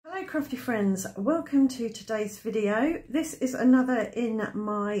Hi crafty friends, welcome to today's video. This is another in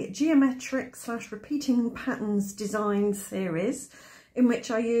my geometric / repeating patterns design series in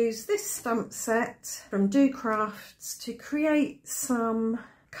which I use this stamp set from Do Crafts to create some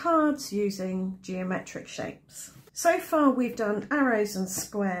cards using geometric shapes. So far we've done arrows and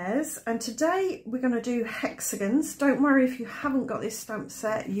squares, and today we're going to do hexagons. Don't worry if you haven't got this stamp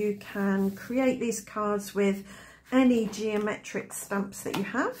set, you can create these cards with any geometric stamps that you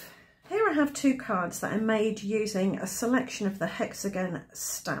have. Here I have two cards that are made using a selection of the hexagon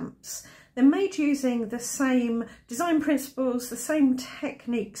stamps. They're made using the same design principles, the same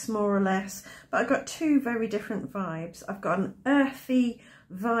techniques more or less, but I've got two very different vibes. I've got an earthy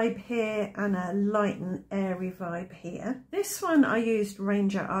vibe here and a light and airy vibe here. This one I used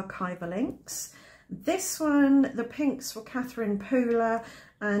Ranger archival inks. This one, the pinks were Catherine Pooler,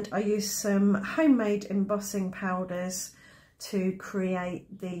 and I used some homemade embossing powders to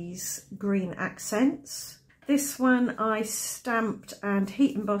create these green accents. This one I stamped and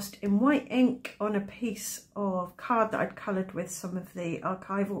heat embossed in white ink on a piece of card that I'd coloured with some of the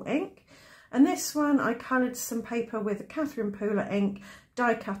archival ink. And this one I coloured some paper with a Catherine Pooler ink,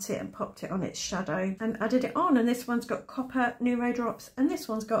 die cut it and popped it on its shadow and added it on. And this one's got copper Nouveau drops and this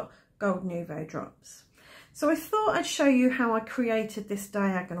one's got gold Nouveau drops. So I thought I'd show you how I created this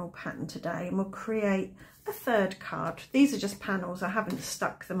diagonal pattern today, and we'll create a third card. These are just panels, I haven't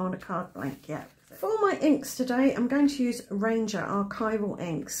stuck them on a card blank yet. For my inks today, I'm going to use Ranger archival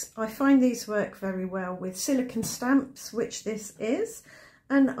inks. I find these work very well with silicone stamps, which this is,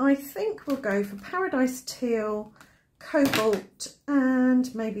 and I think we'll go for Paradise Teal, Cobalt,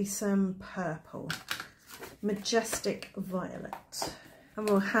 and maybe some purple, Majestic Violet. And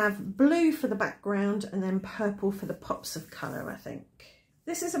we'll have blue for the background and then purple for the pops of colour, I think.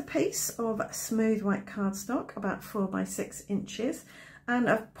 This is a piece of smooth white cardstock, about 4 by 6 inches. And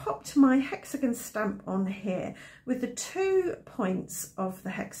I've popped my hexagon stamp on here with the 2 points of the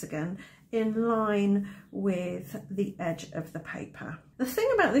hexagon in line with the edge of the paper. The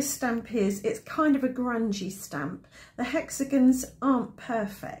thing about this stamp is it's kind of a grungy stamp. The hexagons aren't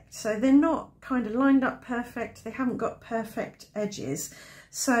perfect, so they're not kind of lined up perfect, they haven't got perfect edges.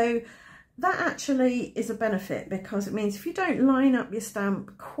 So that actually is a benefit, because it means if you don't line up your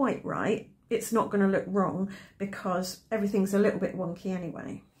stamp quite right, it's not going to look wrong because everything's a little bit wonky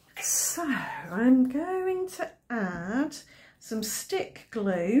anyway. So I'm going to add some stick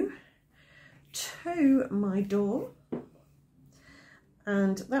glue to my door,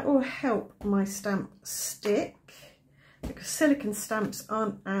 and that will help my stamp stick, because silicone stamps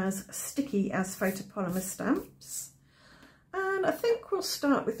aren't as sticky as photopolymer stamps. And I think we'll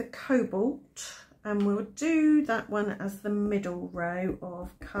start with the cobalt, and we'll do that one as the middle row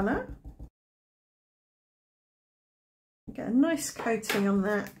of colour. Get a nice coating on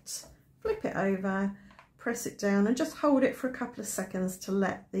that, flip it over, press it down and just hold it for a couple of seconds to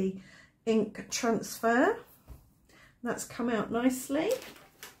let the ink transfer. That's come out nicely.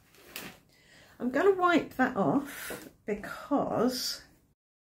 I'm going to wipe that off because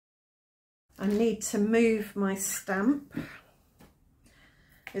I need to move my stamp.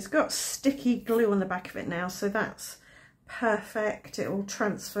 It's got sticky glue on the back of it now, so that's perfect. It will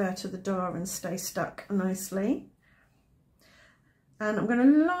transfer to the door and stay stuck nicely. And I'm going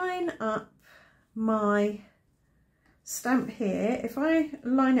to line up my stamp here. If I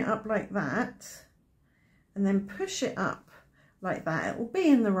line it up like that and then push it up like that, it will be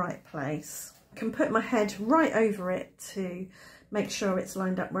in the right place. I can put my head right over it to make sure it's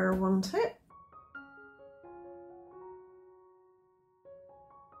lined up where I want it.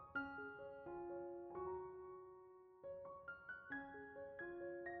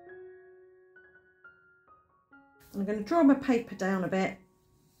 I'm going to draw my paper down a bit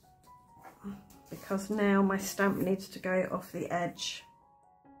because now my stamp needs to go off the edge.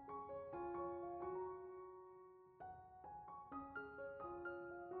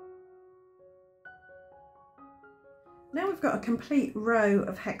 Now we've got a complete row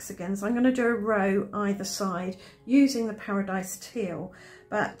of hexagons. I'm going to do a row either side using the Paradise Teal,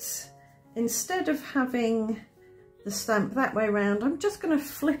 but instead of having the stamp that way around, I'm just going to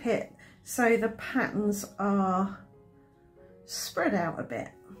flip it so the patterns are spread out a bit.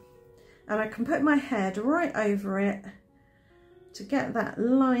 And I can put my head right over it to get that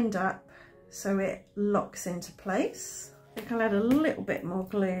lined up so it locks into place. I think I'll add a little bit more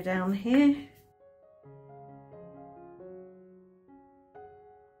glue down here.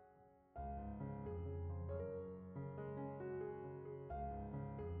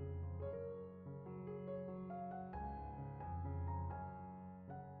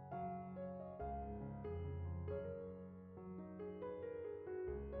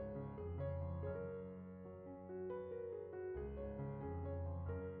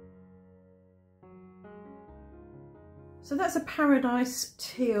 So that's a Paradise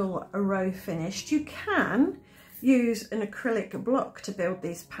Teal row finished. You can use an acrylic block to build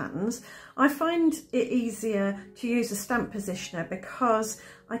these patterns. I find it easier to use a stamp positioner because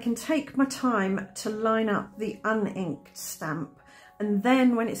I can take my time to line up the uninked stamp, and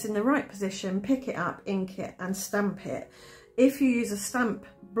then when it's in the right position, pick it up, ink it and stamp it. If you use a stamp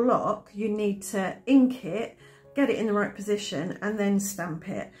block, you need to ink it, get it in the right position and then stamp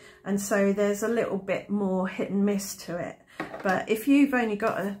it. And so there's a little bit more hit and miss to it. But if you've only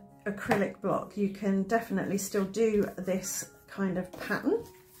got an acrylic block, you can definitely still do this kind of pattern.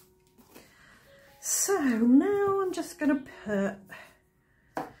 So now I'm just going to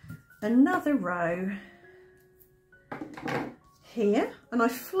put another row here, and I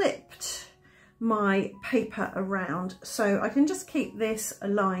flipped my paper around so I can just keep this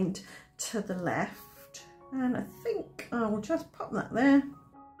aligned to the left, and I think I'll just pop that there.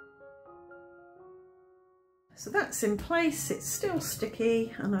 So that's in place, it's still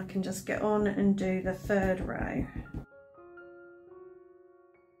sticky, and I can just get on and do the third row.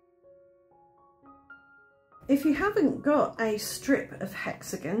 If you haven't got a strip of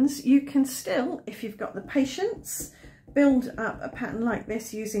hexagons, you can still, if you've got the patience, build up a pattern like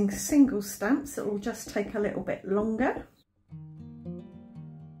this using single stamps that will just take a little bit longer.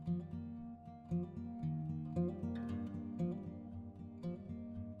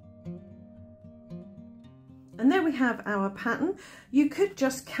 And there we have our pattern. You could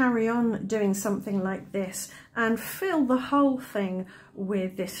just carry on doing something like this and fill the whole thing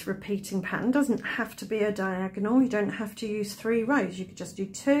with this repeating pattern. It doesn't have to be a diagonal. You don't have to use 3 rows. You could just do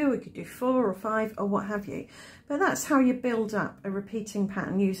 2, you could do 4 or 5 or what have you. But that's how you build up a repeating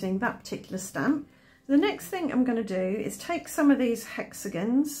pattern using that particular stamp. The next thing I'm going to do is take some of these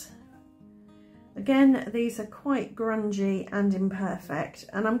hexagons. Again, these are quite grungy and imperfect,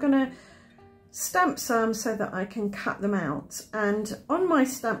 and I'm going to stamp some so that I can cut them out. And on my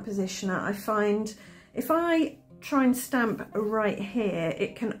stamp positioner, I find if I try and stamp right here,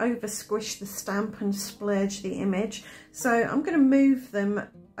 it can over squish the stamp and splurge the image. So I'm going to move them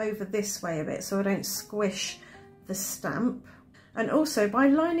over this way a bit so I don't squish the stamp. And also by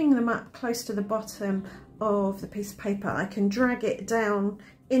lining them up close to the bottom of the piece of paper, I can drag it down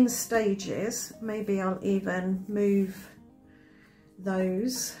in stages. Maybe I'll even move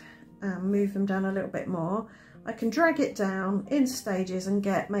those and move them down a little bit more. I can drag it down in stages and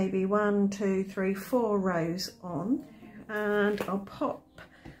get maybe 1, 2, 3, 4 rows on, and I'll pop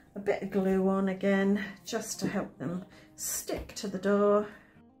a bit of glue on again just to help them stick to the door.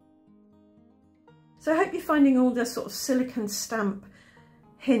 So I hope you're finding all the sort of silicone stamp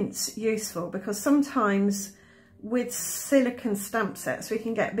hints useful, because sometimes with silicone stamp sets we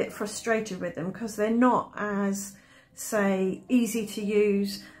can get a bit frustrated with them because they're not as, say, easy to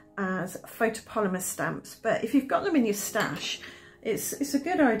use as photopolymer stamps. But if you've got them in your stash, it's a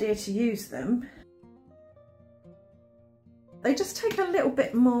good idea to use them. They just take a little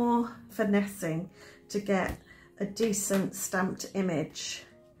bit more finessing to get a decent stamped image.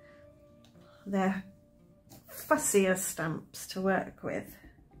 They're fussier stamps to work with.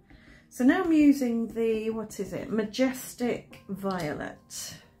 So now I'm using the, what is it, Majestic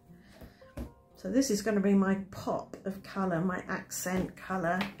Violet. So this is going to be my pop of colour, my accent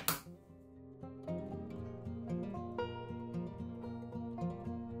colour.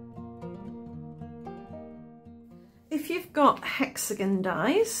 If you've got hexagon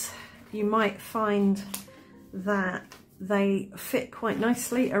dies, you might find that they fit quite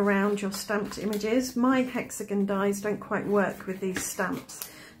nicely around your stamped images. My hexagon dies don't quite work with these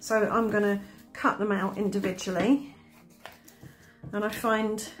stamps, so I'm going to cut them out individually. And I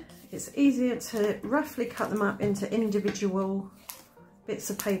find it's easier to roughly cut them up into individual bits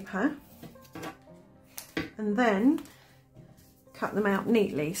of paper and then cut them out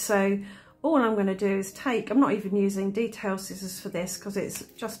neatly. So all I'm going to do is take, I'm not even using detail scissors for this because it's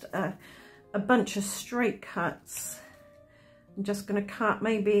just a bunch of straight cuts. I'm just going to cut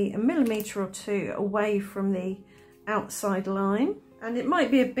maybe 1 millimetre or 2 away from the outside line. And it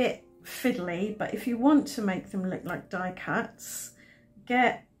might be a bit fiddly, but if you want to make them look like die cuts,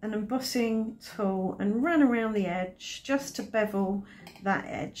 get an embossing tool and run around the edge just to bevel that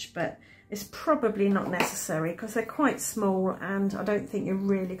edge, but it's probably not necessary because they're quite small and I don't think you're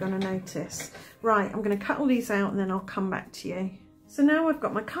really going to notice. Right, I'm going to cut all these out and then I'll come back to you. So now I've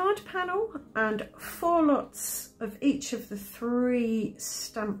got my card panel and 4 lots of each of the 3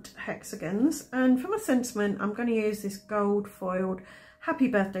 stamped hexagons, and for my sentiment I'm going to use this gold foiled Happy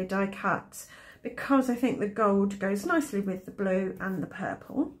Birthday die cut because I think the gold goes nicely with the blue and the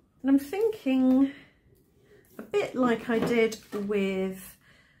purple. And I'm thinking a bit like I did with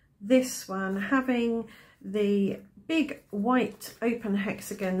this one, having the big white open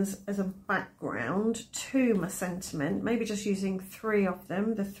hexagons as a background to my sentiment, maybe just using 3 of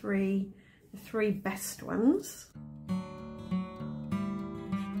them, the three best ones.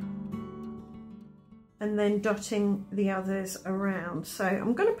 And then dotting the others around. So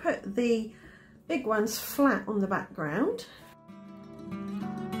I'm going to put the big ones flat on the background.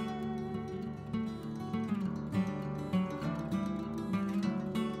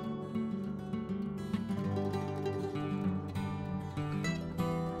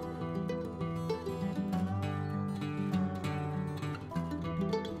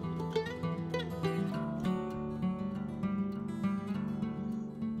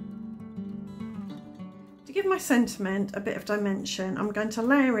 To give my sentiment a bit of dimension, I'm going to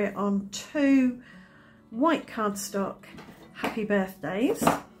layer it on 2 white cardstock happy birthdays,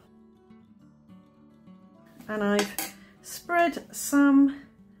 and I've spread some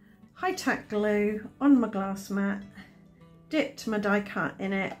high tack glue on my glass mat, dipped my die cut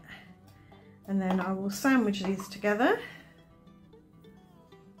in it, and then I will sandwich these together.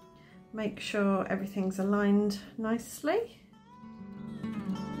 Make sure everything's aligned nicely.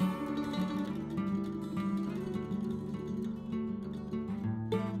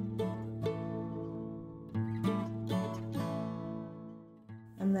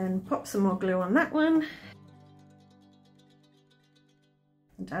 And then pop some more glue on that one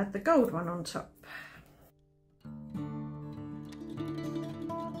and add the gold one on top.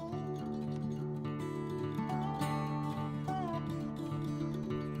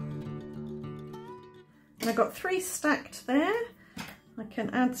 And I've got 3 stacked there. I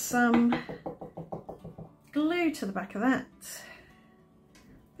can add some glue to the back of that,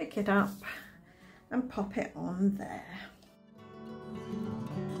 pick it up and pop it on there.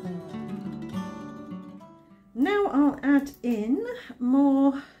 Now I'll add in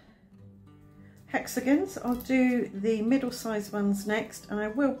more hexagons. I'll do the middle size ones next, and I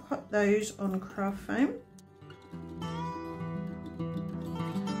will put those on craft foam.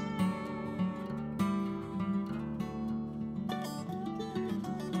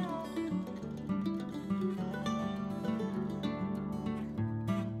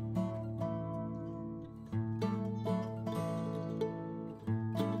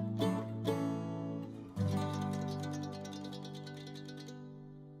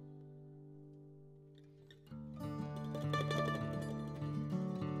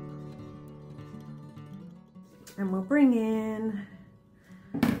 And we'll bring in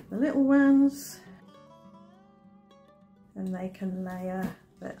the little ones, and they can layer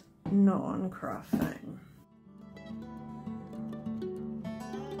but not on craft foam.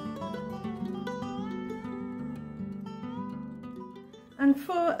 And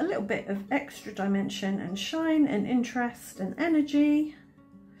for a little bit of extra dimension and shine and interest and energy,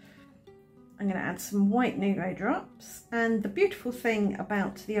 I'm going to add some white Nuvo drops. And the beautiful thing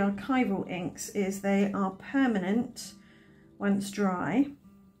about the archival inks is they are permanent once dry.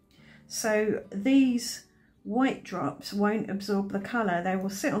 So these white drops won't absorb the colour. They will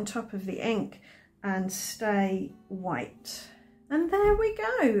sit on top of the ink and stay white. And there we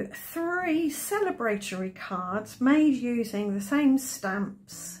go, 3 celebratory cards made using the same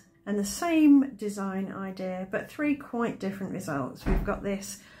stamps and the same design idea, but 3 quite different results. We've got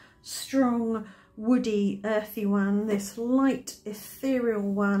this strong, woody, earthy one, this light, ethereal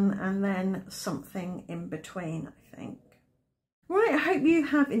one, and then something in between, I think. Right, I hope you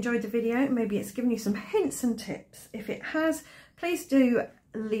have enjoyed the video. Maybe it's given you some hints and tips. If it has, please do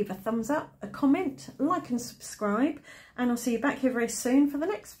leave a thumbs up, a comment, like and subscribe, and I'll see you back here very soon for the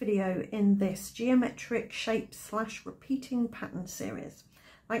next video in this geometric shape / repeating pattern series.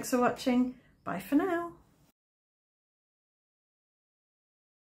 Thanks for watching. Bye for now.